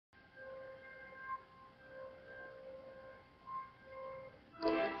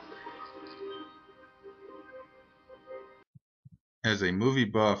As a movie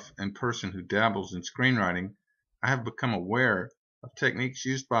buff and person who dabbles in screenwriting, I have become aware of techniques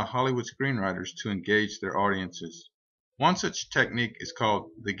used by Hollywood screenwriters to engage their audiences. One such technique is called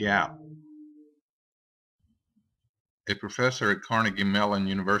the gap. A professor at Carnegie Mellon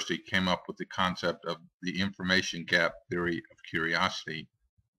University came up with the concept of the information gap theory of curiosity.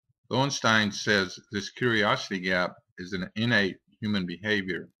 Lowenstein says this curiosity gap is an innate human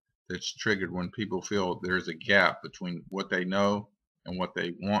behavior that's triggered when people feel there is a gap between what they know and what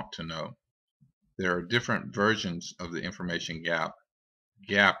they want to know. There are different versions of the information gap.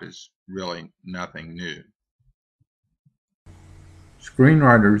 Gap is really nothing new.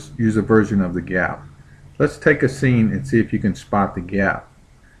 Screenwriters use a version of the gap. Let's take a scene and see if you can spot the gap.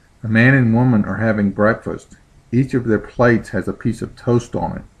 A man and woman are having breakfast. Each of their plates has a piece of toast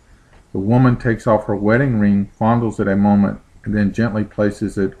on it. The woman takes off her wedding ring, fondles it a moment, and then gently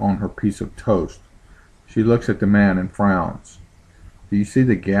places it on her piece of toast. She looks at the man and frowns. Do you see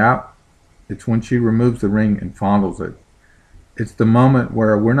the gap? It's when she removes the ring and fondles it. It's the moment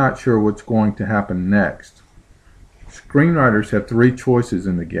where we're not sure what's going to happen next. Screenwriters have three choices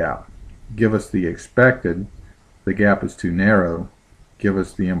in the gap. Give us the expected, the gap is too narrow. Give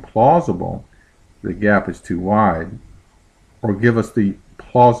us the implausible, the gap is too wide. Or give us the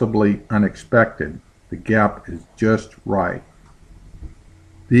plausibly unexpected, the gap is just right.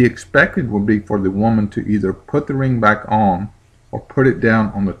 The expected would be for the woman to either put the ring back on or put it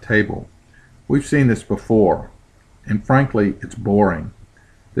down on the table. We've seen this before, and frankly, it's boring.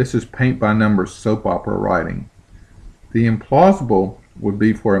 This is paint-by-numbers soap opera writing. The implausible would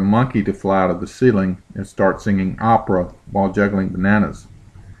be for a monkey to fly out of the ceiling and start singing opera while juggling bananas.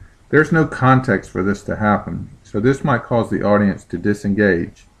 There's no context for this to happen, so this might cause the audience to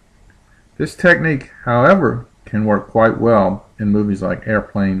disengage. This technique, however, can work quite well in movies like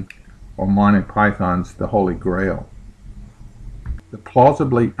Airplane or Monty Python's The Holy Grail. The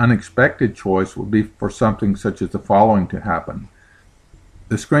plausibly unexpected choice would be for something such as the following to happen.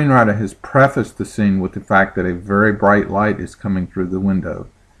 The screenwriter has prefaced the scene with the fact that a very bright light is coming through the window.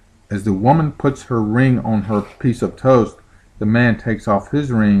 As the woman puts her ring on her piece of toast, the man takes off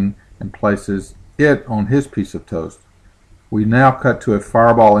his ring and places it on his piece of toast. We now cut to a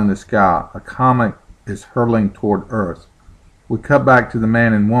fireball in the sky. A comet is hurtling toward Earth. We cut back to the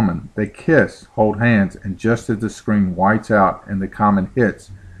man and woman. They kiss, hold hands, and just as the screen whites out and the comet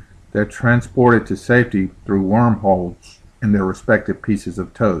hits, they're transported to safety through wormholes in their respective pieces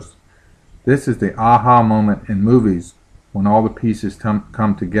of toast. This is the aha moment in movies when all the pieces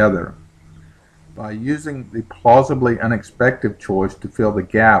come together. By using the plausibly unexpected choice to fill the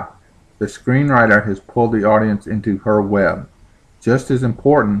gap, the screenwriter has pulled the audience into her web. Just as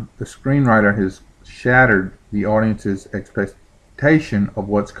important, the screenwriter has shattered the audience's expectation of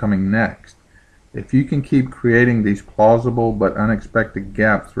what's coming next. If you can keep creating these plausible but unexpected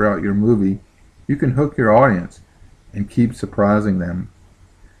gaps throughout your movie, you can hook your audience and keep surprising them.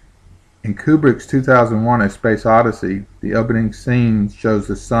 In Kubrick's 2001 A Space Odyssey, the opening scene shows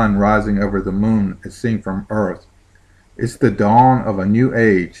the sun rising over the moon as seen from Earth. It's the dawn of a new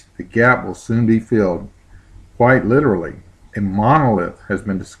age. The gap will soon be filled. Quite literally, a monolith has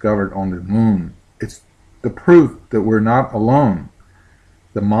been discovered on the moon. It's the proof that we're not alone.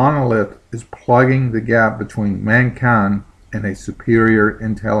 The monolith is plugging the gap between mankind and a superior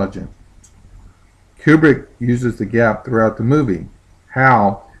intelligence. Kubrick uses the gap throughout the movie.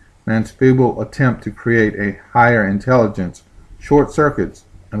 How man's feeble attempt to create a higher intelligence short circuits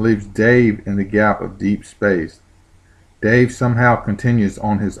and leaves Dave in the gap of deep space. Dave somehow continues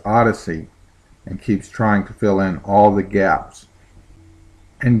on his odyssey and keeps trying to fill in all the gaps.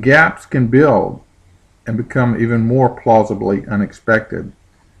 And gaps can build and become even more plausibly unexpected.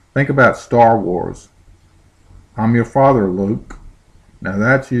 Think about Star Wars. I'm your father, Luke. Now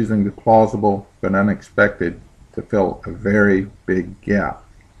that's using the plausible but unexpected to fill a very big gap.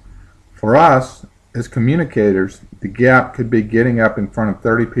 For us, as communicators, the gap could be getting up in front of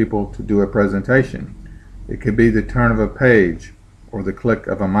 30 people to do a presentation. It could be the turn of a page or the click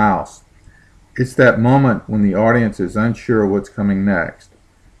of a mouse. It's that moment when the audience is unsure what's coming next.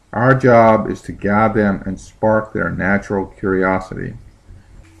 Our job is to guide them and spark their natural curiosity.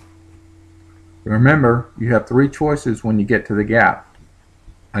 Remember, you have three choices when you get to the gap.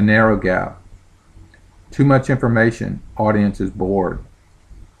 A narrow gap. Too much information, audience is bored.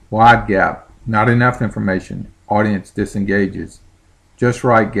 Wide gap, not enough information, audience disengages. Just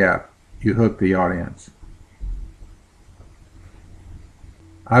right gap, you hook the audience.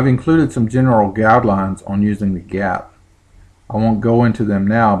 I've included some general guidelines on using the gap. I won't go into them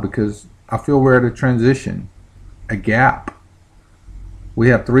now because I feel we're at a transition, a gap. We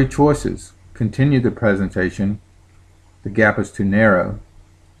have three choices: continue the presentation, The gap is too narrow.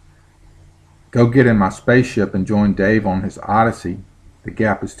 Go get in my spaceship and join Dave on his odyssey. The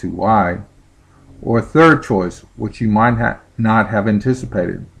gap is too wide. Or a third choice, which you might not have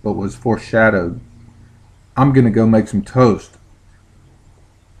anticipated, but was foreshadowed. I'm going to go make some toast.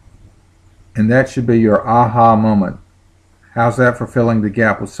 And that should be your aha moment. How's that for filling the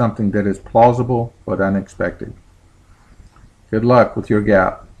gap with something that is plausible but unexpected? Good luck with your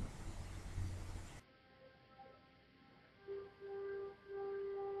gap.